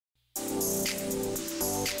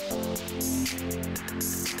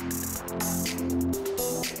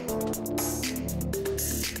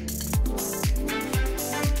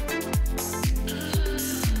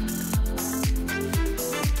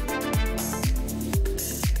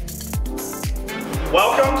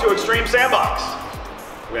Welcome to Extreme Sandbox.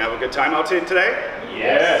 We're gonna have a good time out today?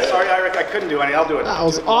 Yes. Sorry, Orig, I couldn't do any. I'll do it. That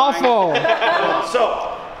was awful.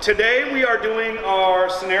 So, today we are doing our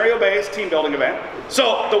scenario-based team building event.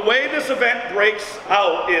 So, the way this event breaks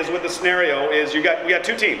out is with the scenario is we got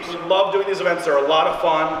two teams. We love doing these events. They're a lot of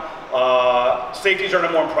fun. Safeties are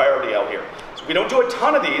number one priority out here. So we don't do a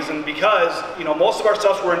ton of these, and because most of our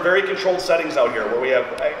stuff, we're in very controlled settings out here where we have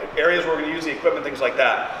areas where we're gonna use the equipment, things like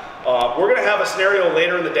that. We're gonna have a scenario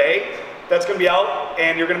later in the day that's gonna be out,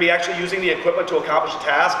 and you're gonna be actually using the equipment to accomplish a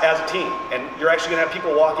task as a team. And you're actually gonna have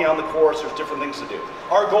people walking on the course. There's different things to do.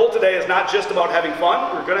 Our goal today is not just about having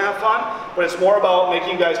fun. We're gonna have fun, but it's more about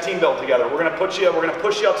making you guys team build together. We're gonna push you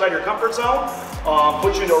outside your comfort zone,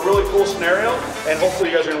 put you into a really cool scenario, and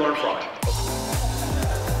hopefully you guys are gonna learn from it.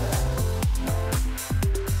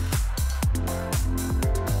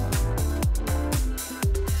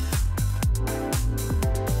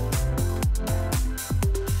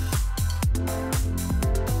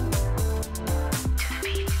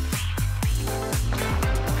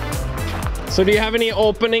 So do you have any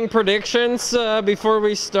opening predictions before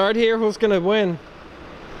we start here? Who's gonna win?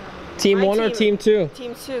 Team My 1 or Team 2?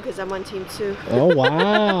 Team 2, because I'm on Team 2. Oh,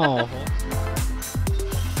 wow.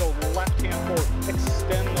 So left hand forward,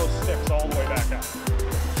 extend those sticks all the way back out.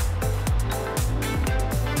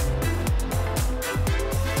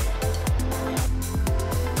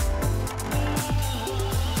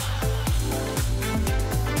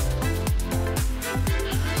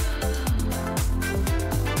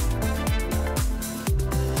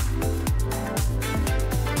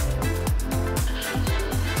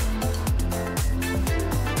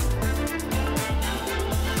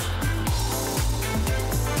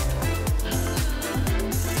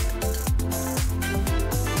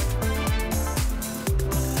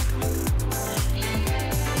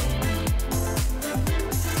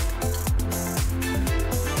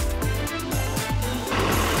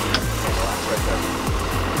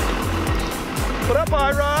 Put up,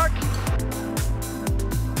 Orig.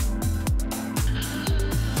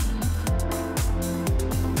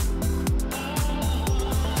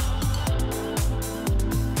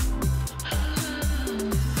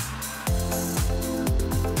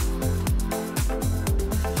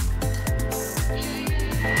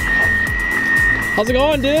 How's it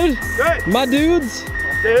going, dude? Good. My dudes.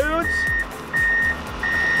 Dudes.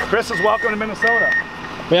 Chris is welcome to Minnesota.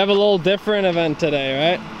 We have a little different event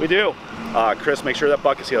today, right? We do. Chris, make sure that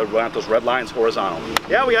bucket's here. We want those red lines horizontal.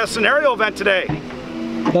 Yeah, we got a scenario event today.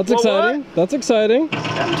 That's exciting. That's exciting.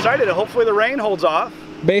 Yeah, I'm excited. Hopefully the rain holds off.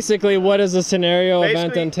 Basically, what does a scenario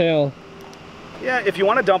event entail? Yeah, if you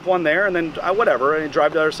want to dump one there and then whatever, and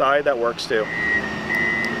drive to the other side, that works too.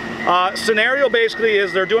 Scenario basically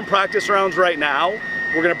is they're doing practice rounds right now.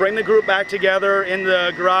 We're going to bring the group back together in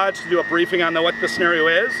the garage to do a briefing on what the scenario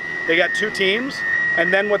is. They got two teams.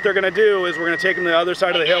 And then what they're going to do is we're going to take them to the other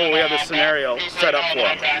side of the hill where we have this scenario set up for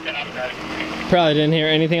them. Probably didn't hear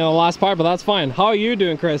anything on the last part, but that's fine. How are you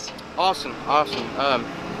doing, Chris? Awesome, awesome.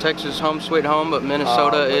 Texas home sweet home, but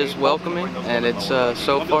Minnesota is welcoming, and it's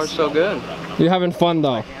so far so good. You're having fun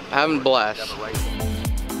though? Having a blast.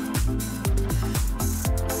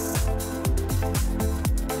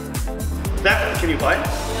 Can you play?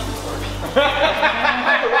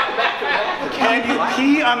 Can you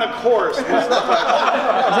pee on the course? Is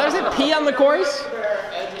that it? Pee on the course?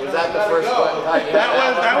 Was that the first one?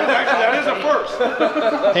 That is a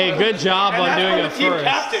first. Hey, good job on doing a team first.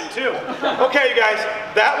 captain too. Okay, you guys,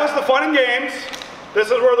 that was the fun and games. This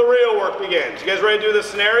is where the real work begins. You guys ready to do this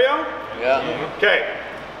scenario? Yeah. Okay.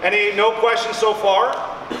 No questions so far?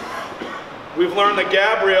 We've learned that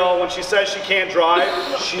Gabrielle, when she says she can't drive,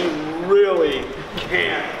 she really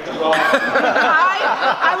can't drive.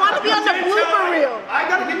 I want to be on the blooper reel. I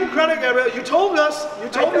gotta give you credit, Gabrielle. You told us. You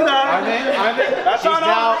told me that. That's on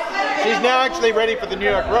us. She's now actually ready for the New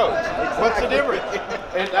York roads. What's the difference?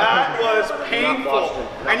 That was painful.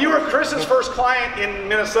 And you were Chris's first client in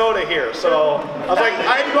Minnesota here, so I was like,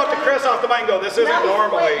 I had to go up to Chris off the mic and go, this isn't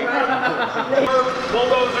normally.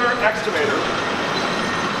 Bulldozer excavator.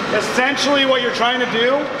 Essentially what you're trying to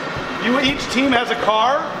do, each team has a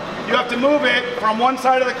car. You have to move it from one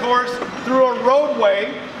side of the course through a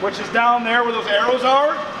roadway, which is down there where those arrows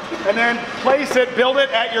are, and then place it, build it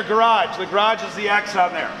at your garage. The garage is the X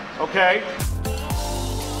on there, okay?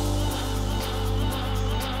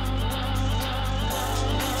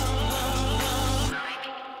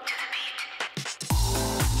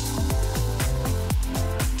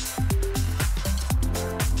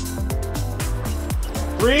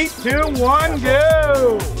 Three, two, one,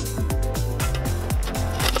 go!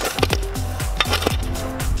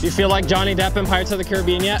 Do you feel like Johnny Depp in Pirates of the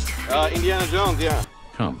Caribbean yet? Indiana Jones, yeah.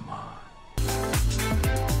 Come on.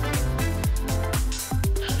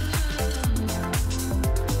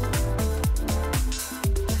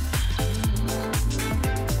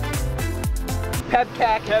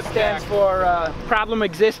 PEBCAC stands for problem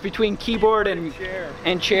exists between keyboard and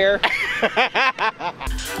chair.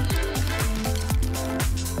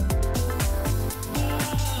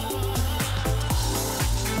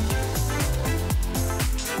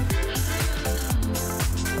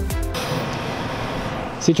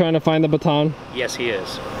 Is he trying to find the baton? Yes, he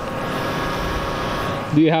is.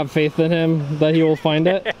 Do you have faith in him that he will find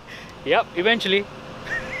it? Yep, eventually.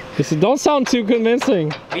 Just don't sound too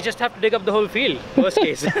convincing. We just have to dig up the whole field, worst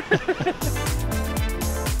case.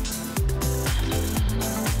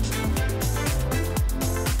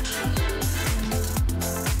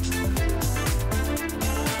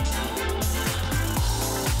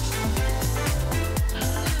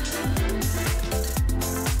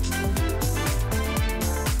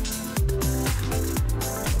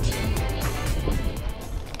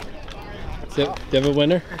 Do you have a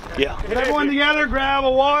winner? Yeah. Get everyone together, grab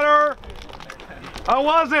a water. How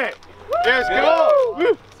was it? Yes,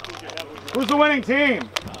 go. Who's the winning team?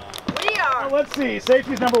 We are. Let's see.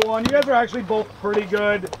 Safety's number one. You guys are actually both pretty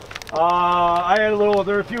good. I had there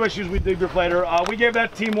were a few issues we did with later. We gave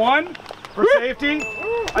that team 1 for safety.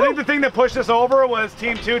 I think the thing that pushed us over was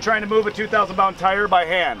team 2 trying to move a 2,000-pound tire by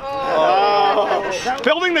hand.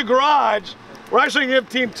 Building the garage. We're actually going to give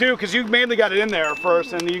team 2 because you mainly got it in there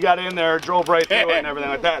first, and you got it in there, drove right through it and everything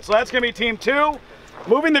like that. So that's going to be team 2.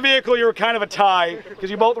 Moving the vehicle, you were kind of a tie because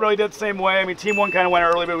you both really did the same way. I mean, team 1 kind of went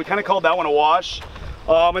early, but we kind of called that one a wash.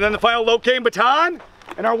 And then the final locating baton,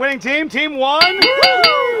 and our winning team, team 1,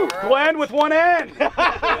 Glenn with 1 N.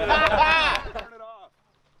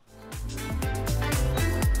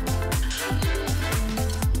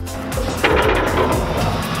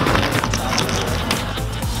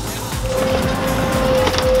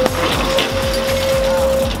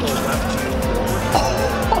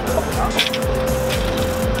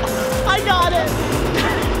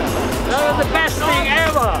 That was the best thing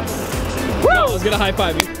ever! No, I was gonna high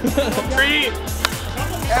five you. 3.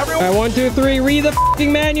 Everyone. Alright, 1, 2, 3, read the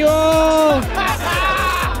f***ing manual!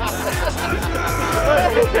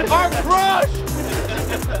 Our crush!